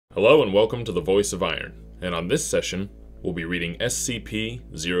Hello and welcome to the Voice of Iron, and on this session, we'll be reading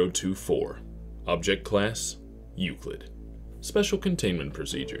SCP-024, Object Class, Euclid. Special Containment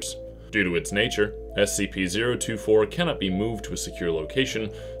Procedures. Due to its nature, SCP-024 cannot be moved to a secure location,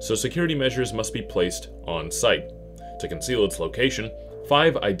 so security measures must be placed on site. To conceal its location,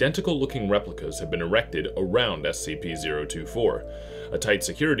 5 identical-looking replicas have been erected around SCP-024. A tight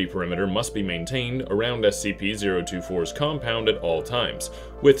security perimeter must be maintained around SCP-024's compound at all times,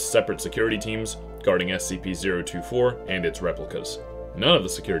 with separate security teams guarding SCP-024 and its replicas. None of the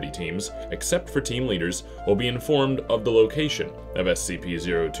security teams, except for team leaders, will be informed of the location of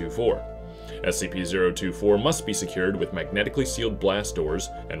SCP-024. SCP-024 must be secured with magnetically sealed blast doors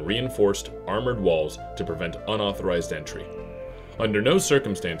and reinforced, armored walls to prevent unauthorized entry. Under no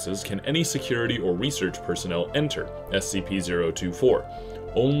circumstances can any security or research personnel enter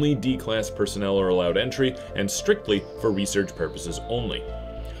SCP-024. Only D-Class personnel are allowed entry, and strictly for research purposes only.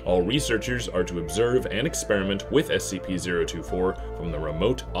 All researchers are to observe and experiment with SCP-024 from the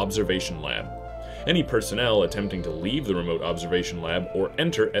Remote Observation Lab. Any personnel attempting to leave the Remote Observation Lab or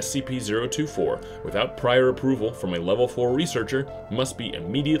enter SCP-024 without prior approval from a Level 4 researcher must be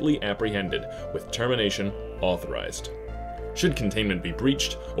immediately apprehended, with termination authorized. Should containment be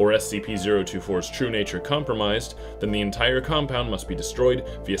breached, or SCP-024's true nature compromised, then the entire compound must be destroyed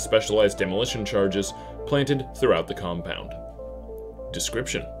via specialized demolition charges planted throughout the compound.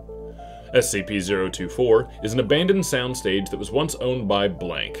 Description: SCP-024 is an abandoned soundstage that was once owned by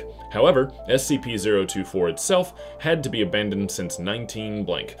blank. However, SCP-024 itself had to be abandoned since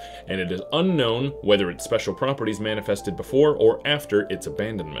 19-blank, and it is unknown whether its special properties manifested before or after its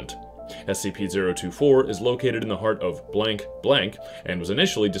abandonment. SCP-024 is located in the heart of blank blank and was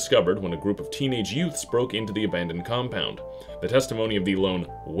initially discovered when a group of teenage youths broke into the abandoned compound. The testimony of the lone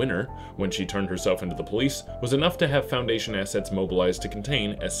winner, when she turned herself into the police, was enough to have Foundation assets mobilized to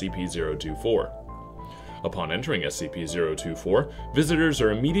contain SCP-024. Upon entering SCP-024, visitors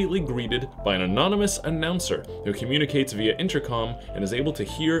are immediately greeted by an anonymous announcer who communicates via intercom and is able to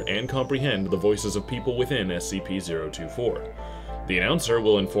hear and comprehend the voices of people within SCP-024. The announcer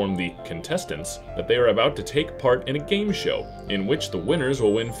will inform the contestants that they are about to take part in a game show in which the winners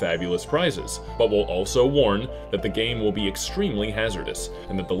will win fabulous prizes, but will also warn that the game will be extremely hazardous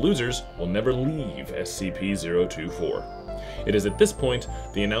and that the losers will never leave SCP-024. It is at this point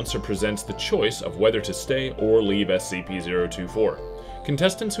the announcer presents the choice of whether to stay or leave SCP-024.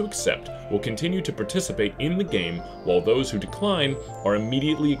 Contestants who accept will continue to participate in the game, while those who decline are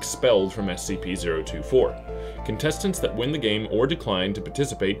immediately expelled from SCP-024. Contestants that win the game or decline to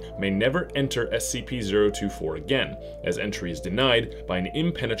participate may never enter SCP-024 again, as entry is denied by an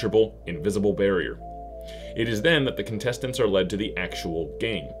impenetrable, invisible barrier. It is then that the contestants are led to the actual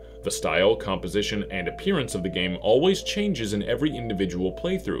game. The style, composition, and appearance of the game always changes in every individual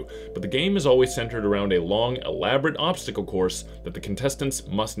playthrough, but the game is always centered around a long, elaborate obstacle course that the contestants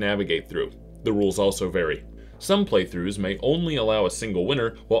must navigate through. The rules also vary. Some playthroughs may only allow a single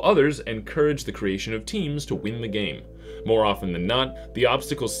winner, while others encourage the creation of teams to win the game. More often than not, the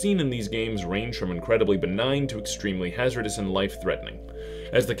obstacles seen in these games range from incredibly benign to extremely hazardous and life-threatening.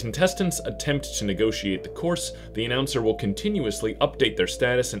 As the contestants attempt to negotiate the course, the announcer will continuously update their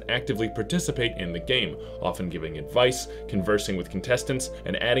status and actively participate in the game, often giving advice, conversing with contestants,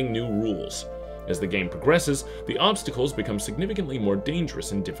 and adding new rules. As the game progresses, the obstacles become significantly more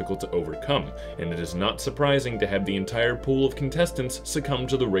dangerous and difficult to overcome, and it is not surprising to have the entire pool of contestants succumb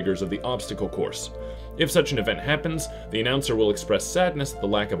to the rigors of the obstacle course. If such an event happens, the announcer will express sadness at the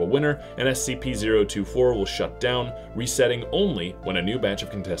lack of a winner, and SCP-024 will shut down, resetting only when a new batch of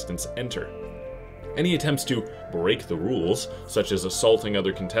contestants enter. Any attempts to break the rules, such as assaulting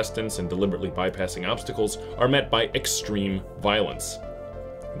other contestants and deliberately bypassing obstacles, are met by extreme violence.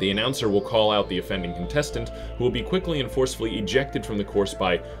 The announcer will call out the offending contestant, who will be quickly and forcefully ejected from the course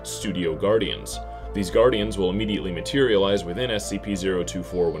by studio guardians. These guardians will immediately materialize within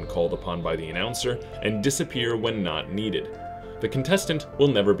SCP-024 when called upon by the announcer, and disappear when not needed. The contestant will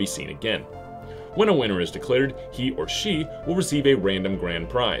never be seen again. When a winner is declared, he or she will receive a random grand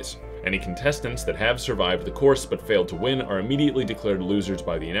prize. Any contestants that have survived the course but failed to win are immediately declared losers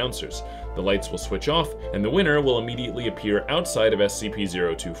by the announcers. The lights will switch off, and the winner will immediately appear outside of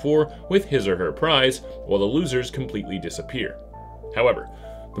SCP-024 with his or her prize, while the losers completely disappear. However,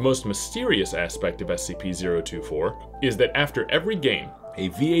 the most mysterious aspect of SCP-024 is that after every game, a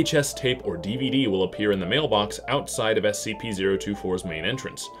VHS tape or DVD will appear in the mailbox outside of SCP-024's main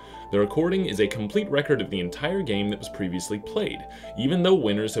entrance. The recording is a complete record of the entire game that was previously played, even though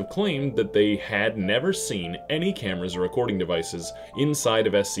winners have claimed that they had never seen any cameras or recording devices inside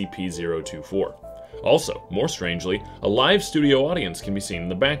of SCP-024. Also, more strangely, a live studio audience can be seen in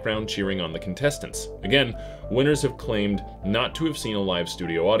the background cheering on the contestants. Again, winners have claimed not to have seen a live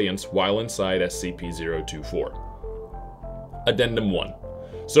studio audience while inside SCP-024. Addendum 1.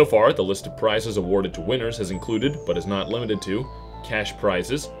 So far, the list of prizes awarded to winners has included, but is not limited to, cash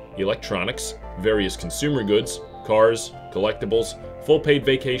prizes, electronics, various consumer goods, cars, collectibles, full paid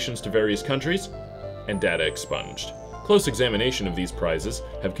vacations to various countries, and data expunged. Close examination of these prizes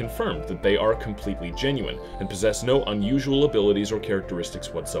have confirmed that they are completely genuine and possess no unusual abilities or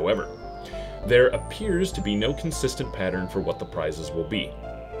characteristics whatsoever. There appears to be no consistent pattern for what the prizes will be.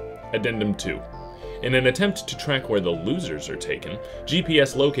 Addendum 2. In an attempt to track where the losers are taken,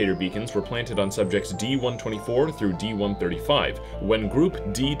 GPS locator beacons were planted on subjects D-124 through D-135 when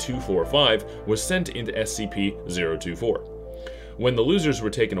Group D-245 was sent into SCP-024. When the losers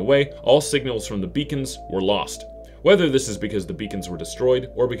were taken away, all signals from the beacons were lost. Whether this is because the beacons were destroyed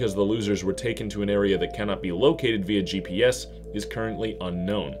or because the losers were taken to an area that cannot be located via GPS is currently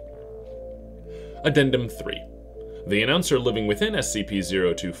unknown. Addendum 3. The announcer living within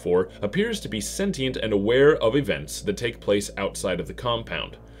SCP-024 appears to be sentient and aware of events that take place outside of the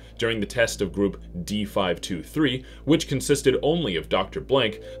compound. During the test of Group D523, which consisted only of Dr.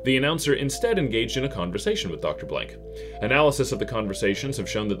 Blank, the announcer instead engaged in a conversation with Dr. Blank. Analysis of the conversations have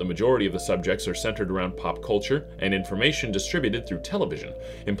shown that the majority of the subjects are centered around pop culture and information distributed through television,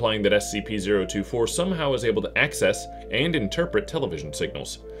 implying that SCP-024 somehow is able to access and interpret television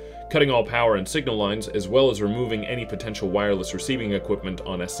signals. Cutting all power and signal lines, as well as removing any potential wireless receiving equipment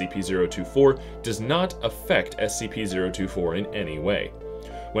on SCP-024, does not affect SCP-024 in any way.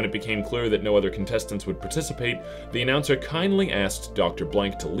 When it became clear that no other contestants would participate, the announcer kindly asked Dr.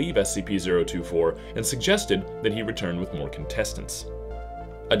 Blank to leave SCP-024 and suggested that he return with more contestants.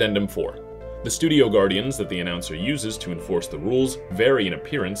 Addendum 4. The studio guardians that the announcer uses to enforce the rules vary in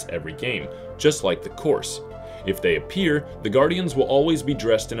appearance every game, just like the course. If they appear, the Guardians will always be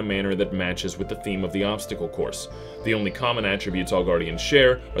dressed in a manner that matches with the theme of the obstacle course. The only common attributes all Guardians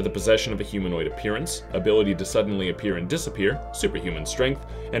share are the possession of a humanoid appearance, ability to suddenly appear and disappear, superhuman strength,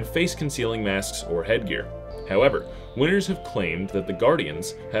 and face-concealing masks or headgear. However, winners have claimed that the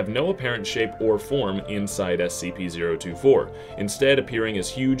Guardians have no apparent shape or form inside SCP-024, instead appearing as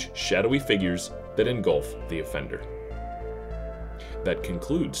huge, shadowy figures that engulf the offender. That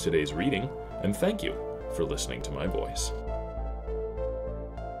concludes today's reading, and thank you for listening to my voice.